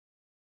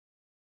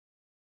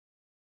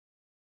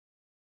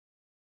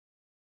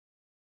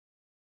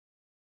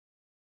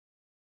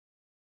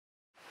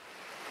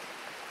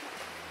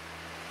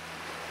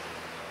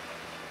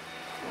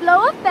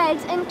Blow-up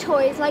beds and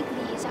toys like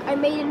these are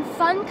made in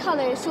fun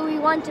colours, so we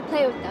want to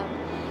play with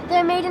them.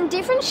 They're made in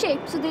different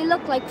shapes so they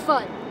look like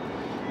fun.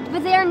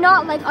 But they are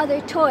not like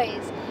other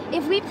toys.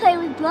 If we play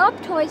with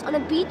blow-up toys on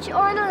a beach or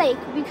on a lake,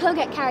 we could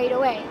get carried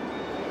away.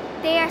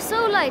 They are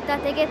so light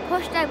that they get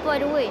pushed out by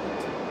the wind.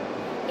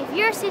 If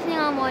you're sitting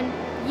on one,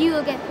 you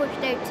will get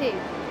pushed out too.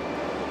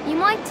 You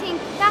might think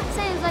that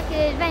sounds like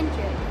an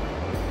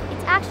adventure.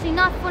 It's actually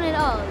not fun at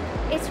all.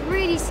 It's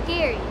really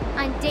scary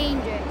and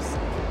dangerous.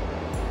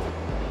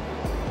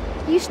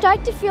 You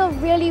start to feel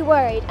really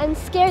worried and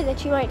scared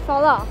that you might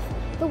fall off.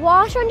 The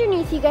water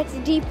underneath you gets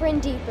deeper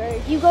and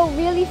deeper. You go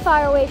really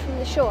far away from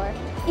the shore.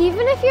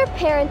 Even if your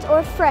parents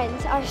or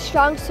friends are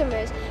strong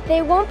swimmers,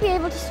 they won't be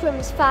able to swim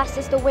as fast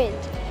as the wind.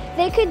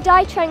 They could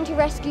die trying to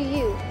rescue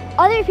you.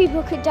 Other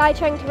people could die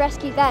trying to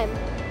rescue them.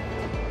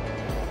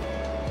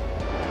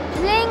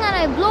 Playing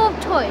on a blow-up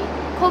toy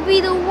could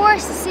be the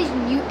worst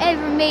decision you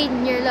ever made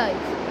in your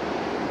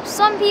life.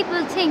 Some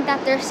people think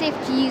that they're safe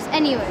to use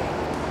anywhere.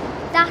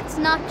 That's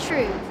not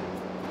true.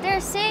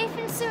 They're safe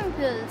in swimming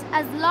pools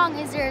as long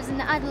as there's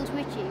an adult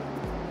with you.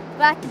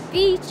 But at the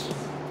beach,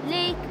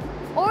 lake,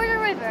 or the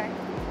river,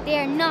 they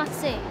are not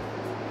safe.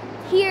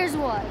 Here's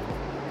why.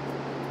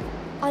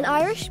 On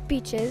Irish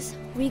beaches,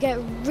 we get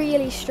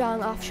really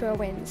strong offshore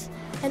winds.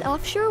 An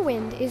offshore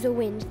wind is a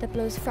wind that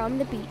blows from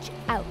the beach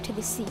out to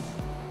the sea.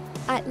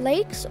 At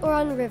lakes or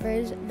on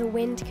rivers, the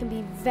wind can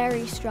be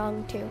very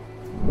strong too.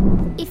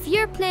 If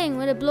you're playing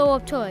with a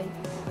blow-up toy,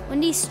 when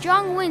these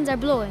strong winds are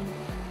blowing,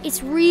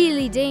 it's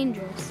really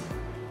dangerous.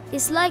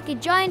 It's like a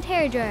giant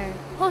hairdryer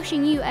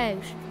pushing you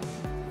out,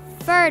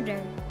 further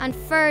and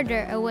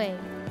further away.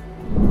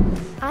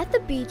 At the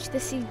beach, the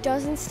sea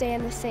doesn't stay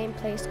in the same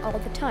place all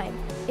the time.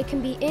 It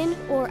can be in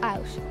or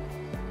out.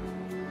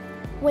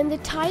 When the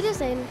tide is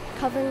in,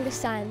 covering the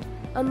sand,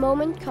 a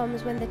moment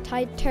comes when the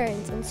tide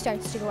turns and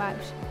starts to go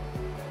out.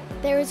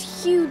 There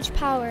is huge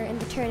power in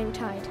the turning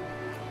tide.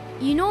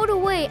 You know the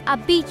way a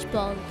beach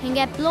ball can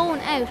get blown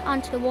out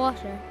onto the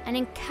water and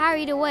then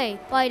carried away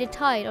by the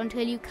tide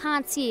until you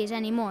can't see it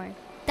anymore.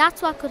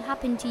 That's what could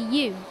happen to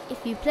you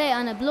if you play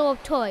on a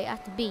blow-up toy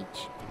at the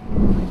beach.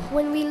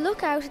 When we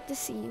look out at the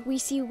sea, we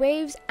see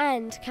waves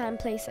and calm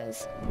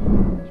places.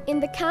 In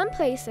the calm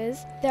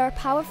places, there are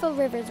powerful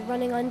rivers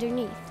running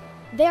underneath.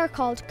 They are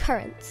called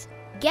currents.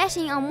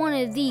 Getting on one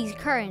of these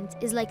currents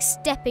is like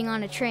stepping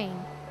on a train.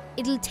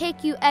 It'll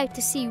take you out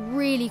to sea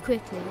really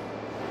quickly.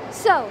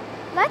 So,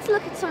 let's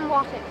look at some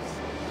what ifs.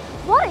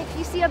 What if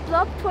you see a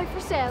blow-up toy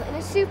for sale in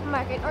a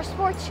supermarket or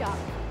sports shop?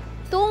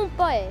 Don't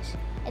buy it,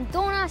 and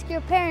don't ask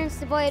your parents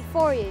to buy it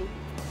for you.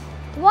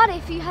 What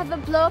if you have a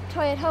blow-up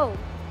toy at home?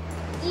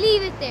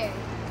 Leave it there.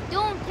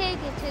 Don't take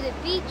it to the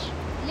beach,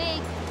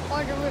 lake,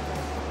 or the river.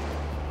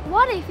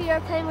 What if you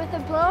are playing with a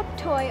blow-up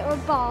toy or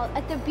ball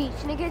at the beach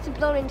and it gets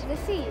blown into the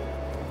sea?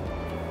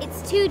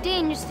 It's too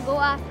dangerous to go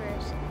after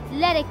it.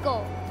 Let it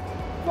go.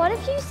 What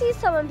if you see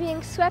someone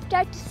being swept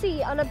out to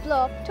sea on a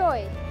blow-up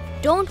toy?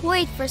 Don't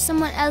wait for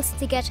someone else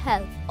to get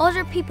help.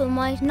 Other people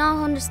might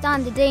not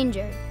understand the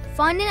danger.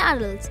 Find an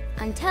adult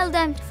and tell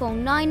them to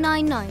phone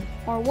 999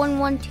 or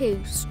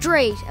 112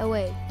 straight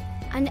away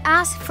and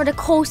ask for the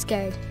Coast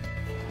Guard.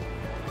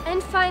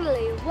 And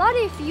finally, what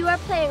if you are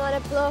playing on a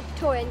blow-up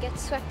toy and get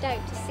swept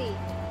out to sea?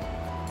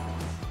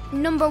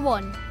 Number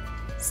 1,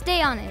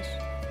 stay on it.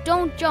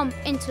 Don't jump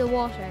into the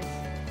water.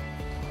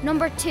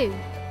 Number 2,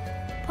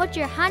 put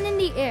your hand in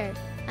the air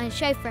and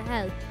shout for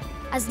help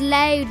as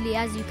loudly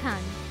as you can.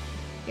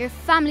 Your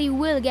family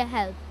will get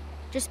help.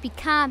 Just be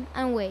calm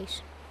and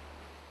wait.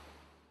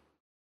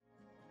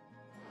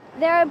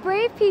 There are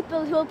brave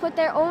people who will put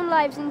their own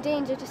lives in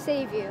danger to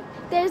save you.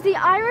 There's the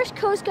Irish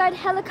Coast Guard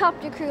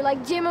helicopter crew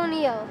like Jim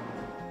O'Neill.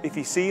 If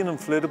you see an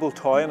inflatable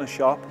toy in a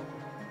shop,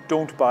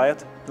 don't buy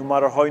it, no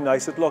matter how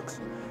nice it looks.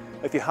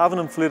 If you have an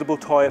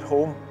inflatable toy at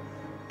home,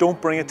 don't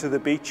bring it to the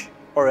beach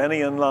or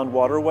any inland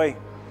waterway.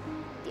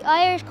 The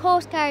Irish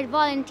Coast Guard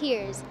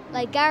volunteers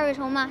like Garrett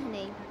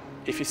O'Mahony.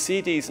 If you see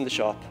these in the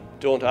shop,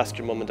 don't ask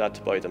your mum and dad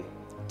to buy them.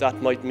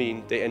 That might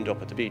mean they end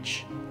up at the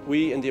beach.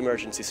 We in the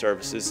emergency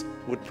services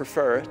would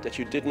prefer that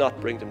you did not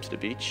bring them to the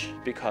beach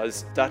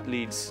because that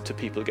leads to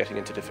people getting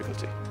into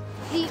difficulty.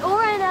 The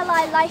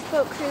RNLI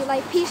lifeboat crew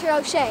like Peter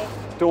O'Shea.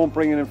 Don't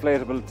bring an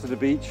inflatable to the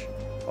beach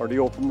or the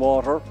open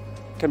water.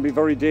 It can be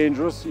very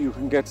dangerous. You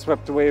can get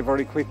swept away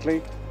very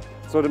quickly.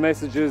 So the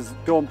message is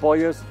don't buy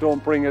it,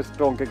 don't bring it,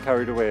 don't get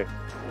carried away.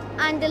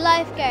 And the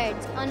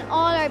lifeguards on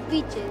all our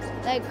beaches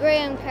like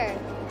Graham Kerr.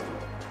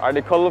 Are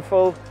they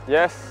colourful?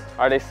 Yes.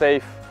 Are they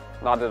safe?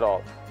 Not at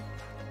all.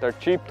 They're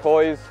cheap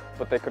toys,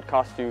 but they could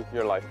cost you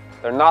your life.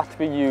 They're not to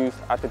be used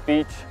at the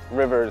beach,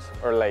 rivers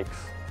or lakes.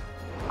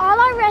 All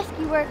our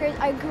rescue workers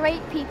are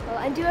great people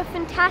and do a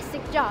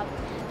fantastic job,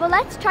 but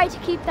let's try to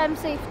keep them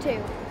safe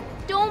too.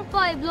 Don't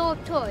buy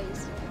blow-up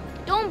toys.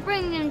 Don't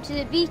bring them to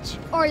the beach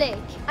or lake.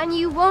 And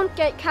you won't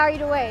get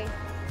carried away.